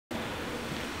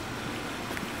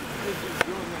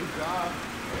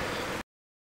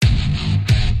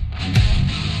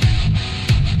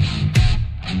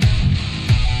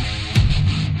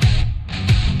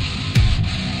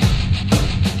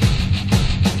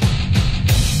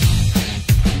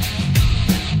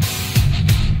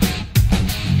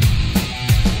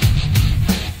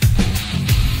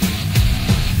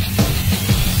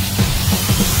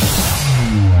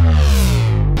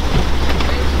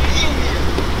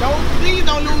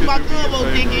My turbo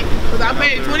ticket, cause I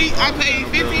paid $15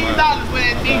 for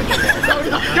that ticket.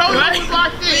 Don't lose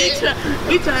my shit.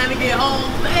 We trying to get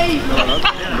home safe. No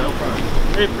problem.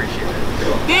 We appreciate it.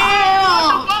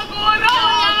 Damn! What the fuck going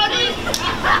on,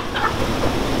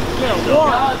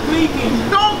 y'all? Tweaking.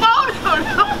 Don't vote.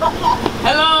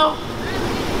 Hello.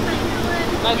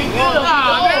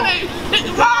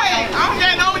 Right. I don't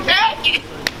get no jacket.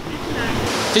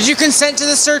 Did you consent to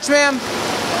the search, ma'am?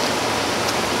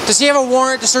 Does he have a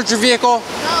warrant to search your vehicle?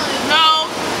 No.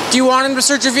 Do you want him to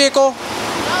search your vehicle? No.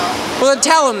 Well, then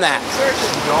tell him that.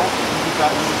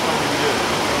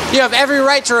 You have every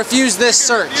right to refuse this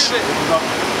search.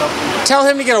 Tell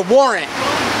him to get a warrant.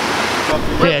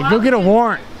 Yeah, go get a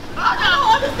warrant. I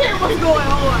don't understand what's going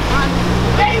on.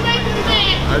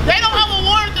 They don't have a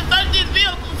warrant to search this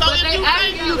vehicle, so if you ask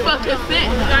you for consent,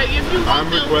 like if you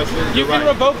want to, you can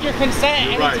revoke your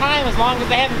consent anytime as long as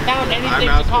they haven't found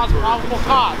anything to cause probable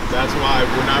cause. That's why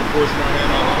we're not forcing our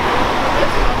hand on that.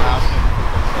 That's what I'm asking for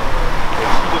consent.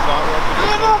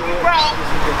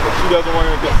 If she does not want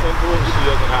to consent to it, she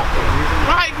doesn't have to.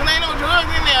 Right, because ain't no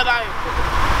drugs in there, like.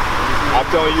 I'm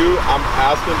telling you, I'm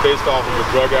asking based off of a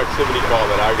drug activity call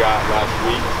that I got last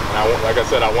week, and like I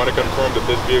said, I want to confirm that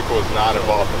this vehicle is not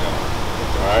involved in that.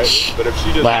 All right, but if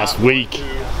she does last week.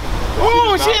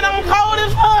 Oh shit, I'm cold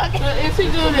as fuck. If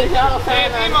she doing this, y'all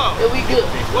saying that we good.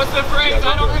 What's the phrase?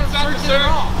 I don't consent to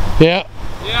search. Yeah.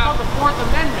 Yeah. The Fourth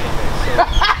Amendment.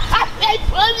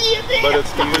 But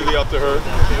it's completely up to her,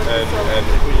 and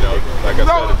you know, like I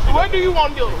said, if she what do you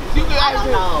want to do? You can ask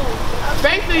her.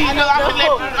 Basically, you know, I'm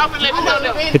gonna let you know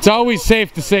that. It's always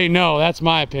safe to say no. That's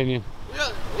my opinion.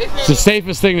 It's the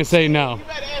safest thing to say no.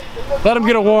 Let him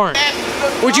get a warrant.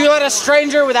 Would you let a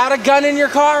stranger without a gun in your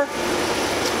car?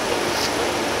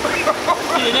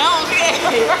 You know,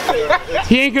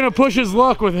 He ain't gonna push his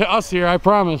luck with us here, I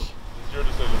promise. It's your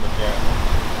decision, McCann.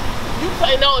 You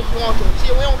say no if you want to.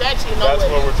 Shit, we don't got shit no way. That's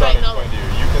what we're trying to explain to you.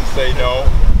 You can say no,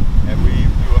 and we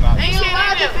will not. Ain't shit in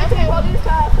there. police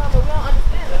cars coming, we don't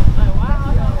understand it. Like, why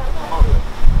are y'all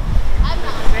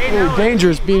Very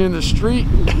dangerous being in the street.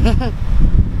 But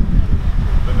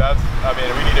that's, I mean,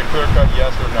 we need a clear cut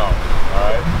yes or no.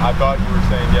 Alright? I thought you were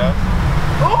saying yes.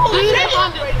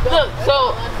 Look,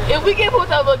 so if we get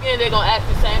pulled over again, they're gonna ask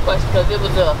the same question because it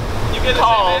was a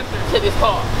call to this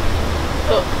car.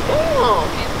 So, damn.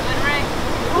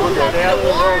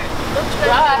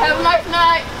 Have a nice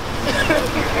night.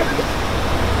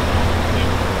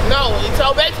 No,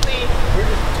 so basically,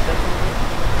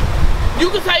 you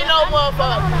can say no,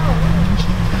 motherfucker.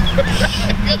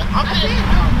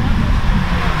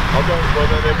 Okay, well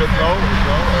then if it's no, it's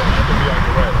no, and you can be on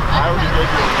your way. I already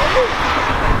gave you a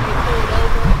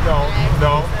no.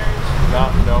 No.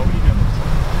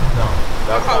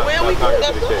 That's not gonna be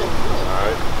the case.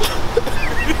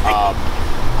 Alright?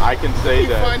 I can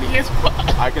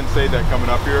say that coming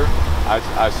up here,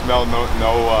 I smell no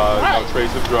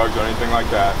trace of drugs or anything like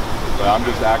that. But I'm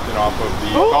just acting off of the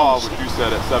call which you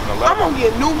said at 7-Eleven. I'm gonna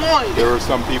get new ones. There were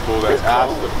some people that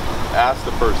asked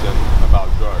the person about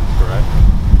drugs, correct?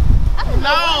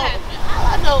 No.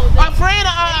 I know. My friend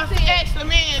asked the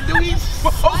man, do he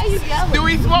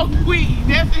smoke weed?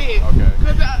 That's it. Okay.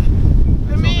 Cause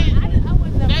the man,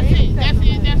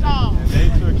 that's all. And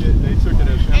they took it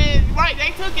as him. And right,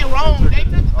 they took it wrong. They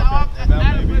took it off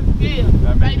out of the deal.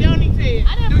 Like they only said,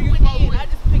 do you smoke weed? I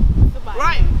just picked somebody.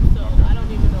 Right. So I don't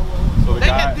even know what. So the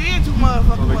guy did too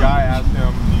motherfuckers. So the guy asked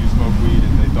him, do you smoke weed?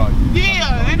 And they thought you.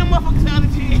 Yeah, ain't no motherfuckers telling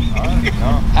the shit. Alright,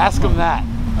 no. Ask him that.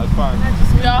 That's fine.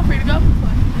 We all free to go?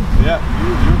 Yeah,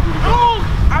 you're free to go. Oh,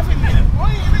 I finna get it.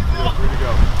 You're free to go.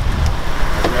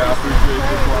 Okay, I appreciate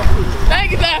this one.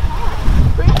 Thank you, sir.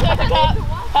 Appreciate it, cop.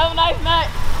 Have a nice night.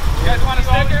 You guys want a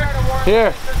sticker?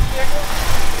 Here.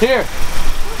 Here.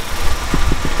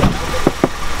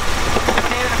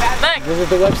 Thanks. Visit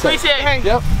the website. Appreciate it.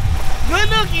 Yep. Good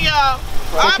looking, y'all.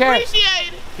 I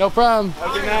appreciate it. No problem.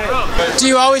 Good night. Do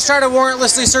you always try to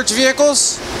warrantlessly search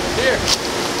vehicles? Here.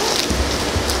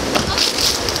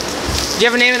 Do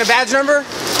you have a name and a badge number?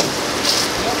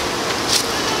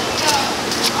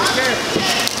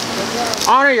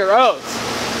 Honor your oath.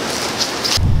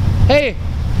 Hey,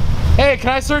 can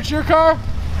I search your car?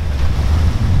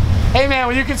 Hey man,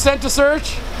 will you consent to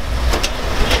search?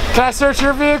 Can I search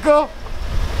your vehicle?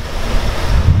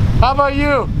 How about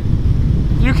you?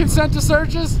 You consent to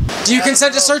searches? Do you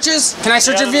consent to searches? Can I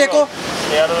search your vehicle?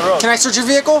 Stay out of the road. Can I search your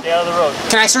vehicle? Stay out of the road.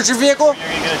 Can I search your vehicle? You're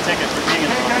gonna get a ticket for being in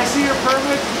the road. Can I see your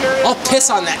permit? I'll piss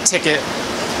on that ticket.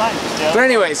 That's fine. Stay out. But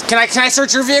anyways, can I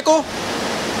search your vehicle?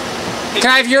 Can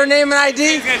I have your name and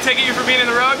ID? He's gonna ticket you for being in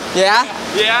the road? Yeah?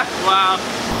 Yeah? Wow.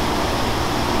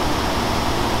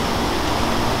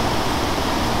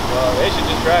 Well, they should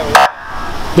just drive it.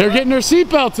 They're getting their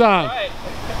seatbelts on. Right.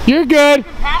 You're good.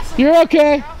 You're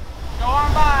okay. Go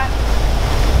on by.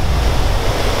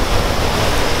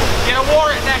 Get a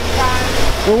warrant next time.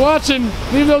 We're watching.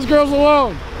 Leave those girls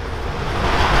alone.